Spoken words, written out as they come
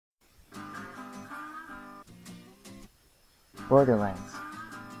Borderlands.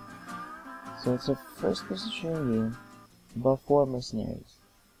 So it's a first-person shooting game about 4 mercenaries.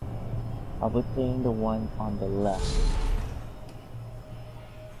 I'll be playing the one on the left.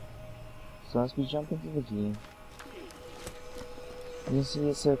 So as we jump into the game, you can see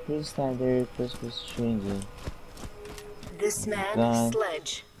it's a pretty standard first-person shooting game. This man, Gun,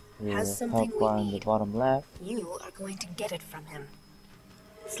 Sledge, has something health bar we on the need. bottom left. You are going to get it from him.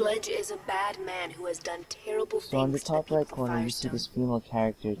 Sledge is a bad man who has done terrible things. So on the to top people right of corner, you see Firestone. this female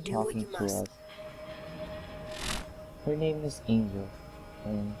character Do what talking you to must. us. Her name is Angel,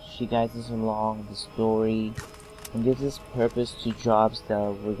 and she guides us along the story and gives us purpose to jobs that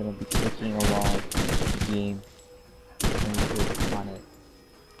we're gonna be taking along the game and we click on it.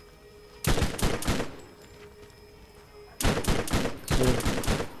 So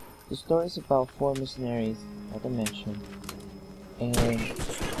the story is about 4 mercenaries, like I mentioned, and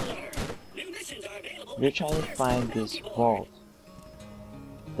they're trying to find this vault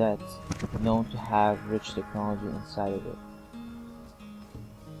that's known to have rich technology inside of it.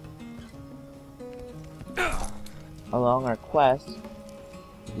 Along our quest,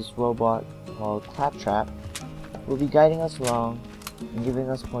 this robot called Claptrap will be guiding us along and giving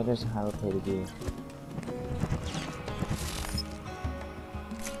us pointers on how to play the game.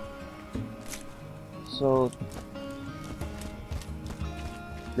 So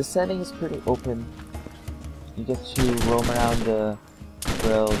the setting is pretty open. You get to roam around the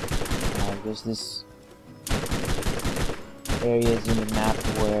world. There's this areas in the map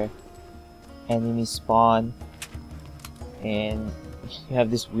where enemies spawn, and you have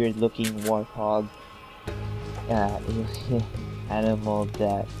this weird looking warthog animal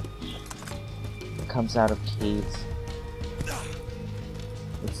that comes out of caves.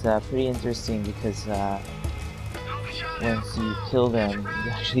 It's pretty interesting because once you kill them,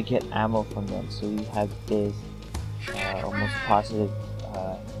 you actually get ammo from them, so you have this almost positive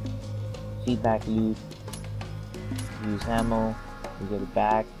feedback loop. You use ammo, you get it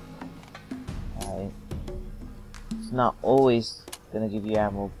back. It's not always gonna give you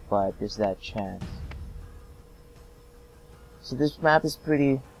ammo, but there's that chance. So this map is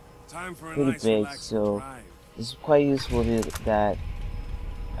pretty big, so it's quite useful that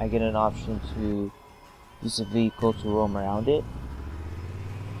I get an option to use a vehicle to roam around it.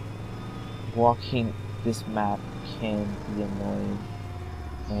 Walking this map can be annoying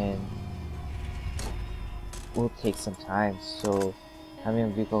and will take some time, so having a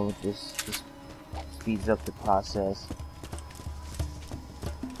vehicle just speeds up the process.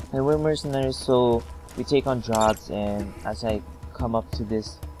 And we're mercenaries, so we take on jobs, and as I come up to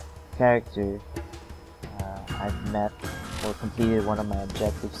this character, I've met or completed one of my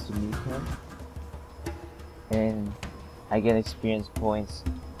objectives to meet him, and I get experience points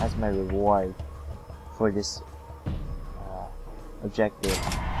as my reward for this objective.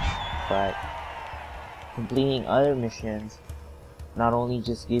 But completing other missions not only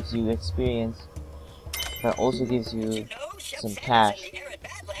just gives you experience, but also gives you some cash,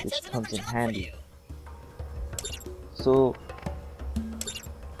 which comes in handy. So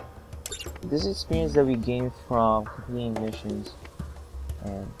this experience that we gain from completing missions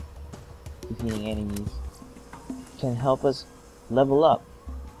and defeating enemies can help us level up.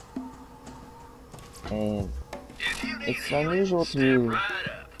 And it's unusual to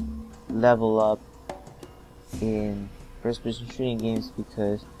level up in first-person shooting games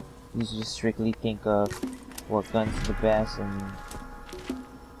because you just strictly think of what gun is the best and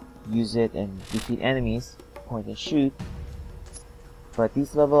use it and defeat enemies, point and shoot. But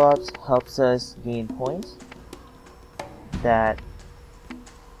these level ups helps us gain points that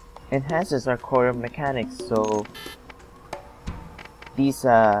enhances our core mechanics. So these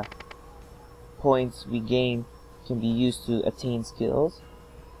points we gain can be used to attain skills,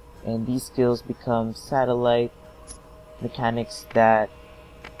 and these skills become satellite mechanics that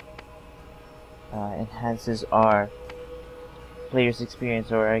enhances our player's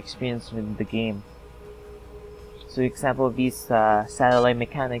experience or our experience with the game. So example of these satellite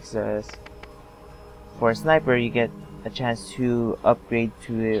mechanics is, for a sniper you get a chance to upgrade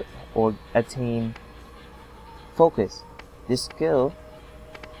to it or attain focus. This skill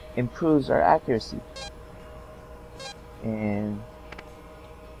improves our accuracy. And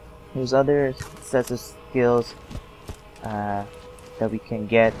there's other sets of skills that we can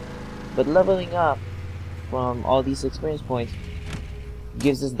get, but leveling up from all these experience points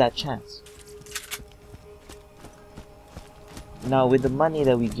gives us that chance. Now with the money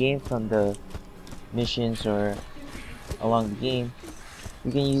that we gain from the missions or along the game,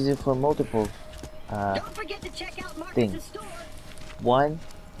 we can use it for multiple things. One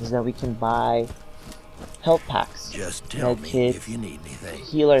is that we can buy health packs, Just tell med me kits, if you need anything.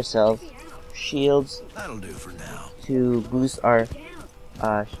 heal ourselves, shields That'll do for now. to boost our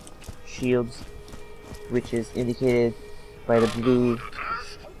shields, which is indicated by the blue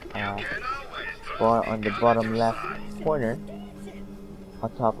bar on the bottom left corner on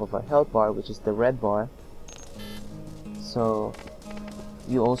top of our health bar, which is the red bar. So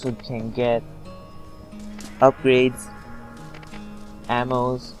you also can get upgrades,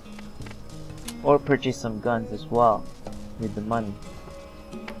 ammos, or purchase some guns as well with the money.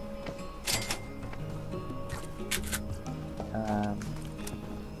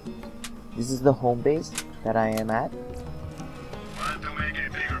 This is the home base that I am at,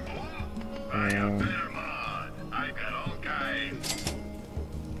 and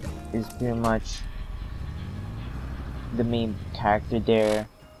is pretty much the main character there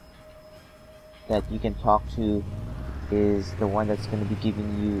that you can talk to is the one that's going to be giving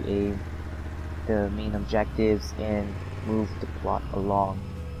you the main objectives and move the plot along.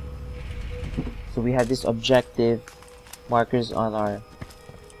 So we have this objective markers on our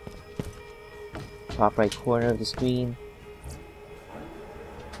top right corner of the screen,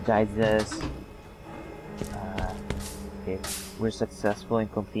 guides us if we're successful in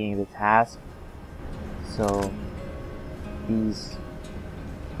completing the task. So these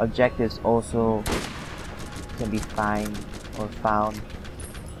objectives also can be found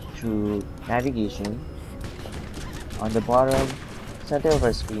through navigation. On the bottom center of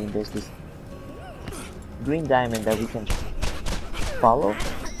our screen, there's this green diamond that we can follow,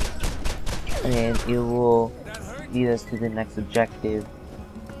 and it will lead us to the next objective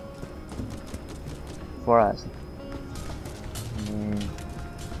for us. And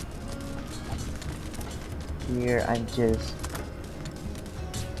here I'm just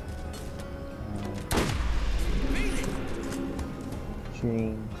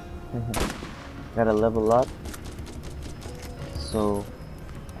shooting. Gotta level up, so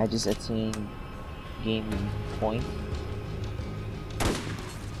I just attained gaming point.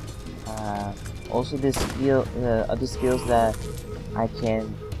 Also, this skill, other skills that I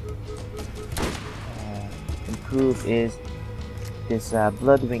can improve is this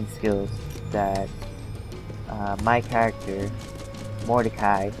Bloodwing skills that my character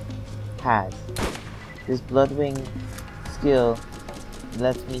Mordecai has. This Bloodwing skill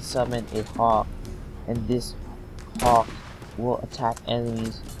lets me summon a hawk, and this hawk will attack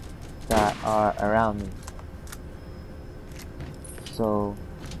enemies that are around me. So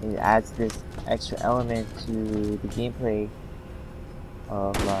it adds this extra element to the gameplay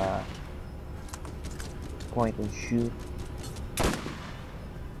of point and shoot.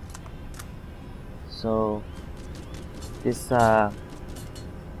 So this art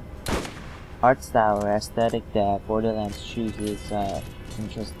style or aesthetic that Borderlands chooses is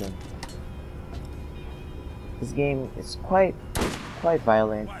interesting. This game is quite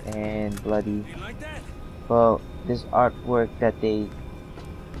violent and bloody, but this artwork that they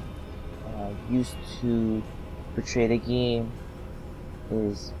used to portray the game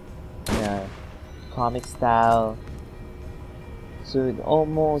is in a comic style, so it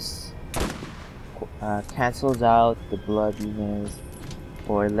almost cancels out the bloodiness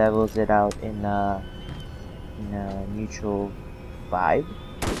or levels it out in a neutral vibe.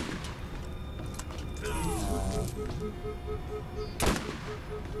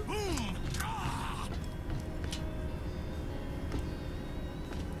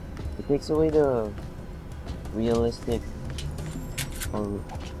 It takes away the realistic or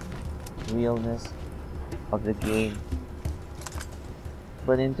realness of the game,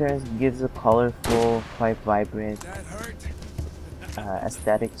 but in turn gives a colorful, quite vibrant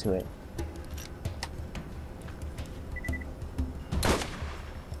aesthetic to it.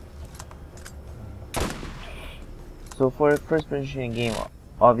 So for a first-person game,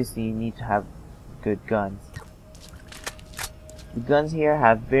 obviously you need to have good guns. The guns here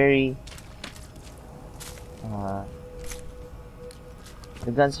have the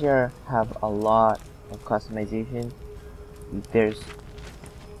guns here have a lot of customization. There's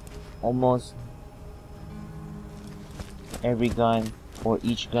almost every gun, or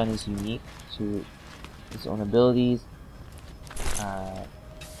each gun is unique to its own abilities.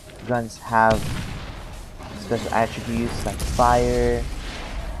 Guns have special attributes like fire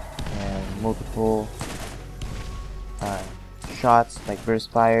and multiple shots like burst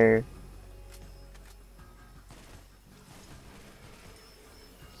fire.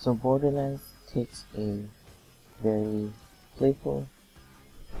 So Borderlands takes a very playful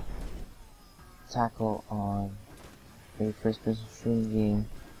tackle on a first-person shooting game.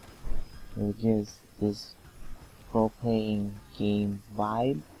 It gives this role-playing game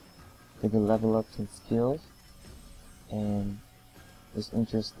vibe for the level ups and skills, and it's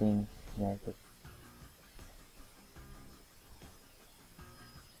interesting that